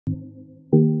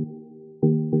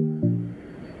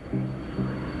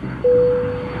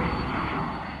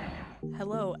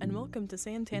Hello and welcome to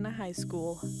Santana High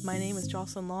School. My name is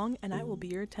Jocelyn Long and I will be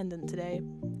your attendant today.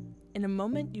 In a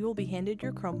moment, you will be handed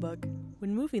your Chromebook.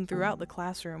 When moving throughout the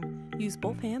classroom, use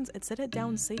both hands and set it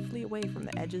down safely away from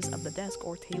the edges of the desk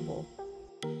or table.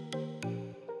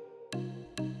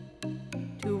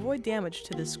 To avoid damage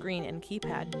to the screen and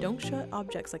keypad, don't shut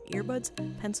objects like earbuds,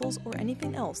 pencils, or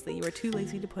anything else that you are too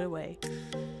lazy to put away.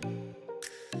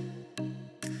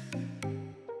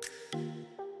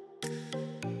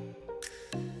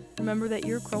 Remember that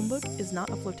your Chromebook is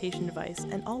not a flotation device,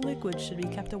 and all liquids should be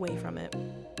kept away from it.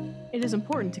 It is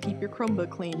important to keep your Chromebook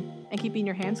clean, and keeping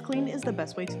your hands clean is the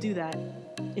best way to do that.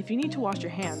 If you need to wash your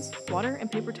hands, water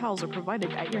and paper towels are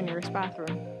provided at your nearest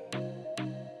bathroom.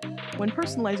 When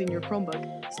personalizing your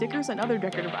Chromebook, stickers and other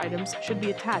decorative items should be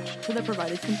attached to the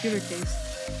provided computer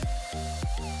case.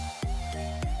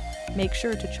 Make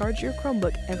sure to charge your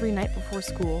Chromebook every night before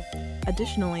school.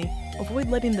 Additionally, avoid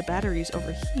letting the batteries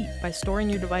overheat by storing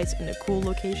your device in a cool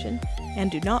location,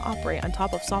 and do not operate on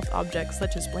top of soft objects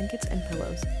such as blankets and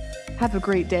pillows. Have a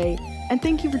great day, and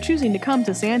thank you for choosing to come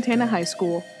to Santana High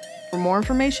School. For more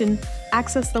information,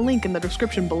 access the link in the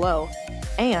description below,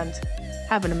 and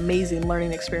have an amazing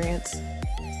learning experience.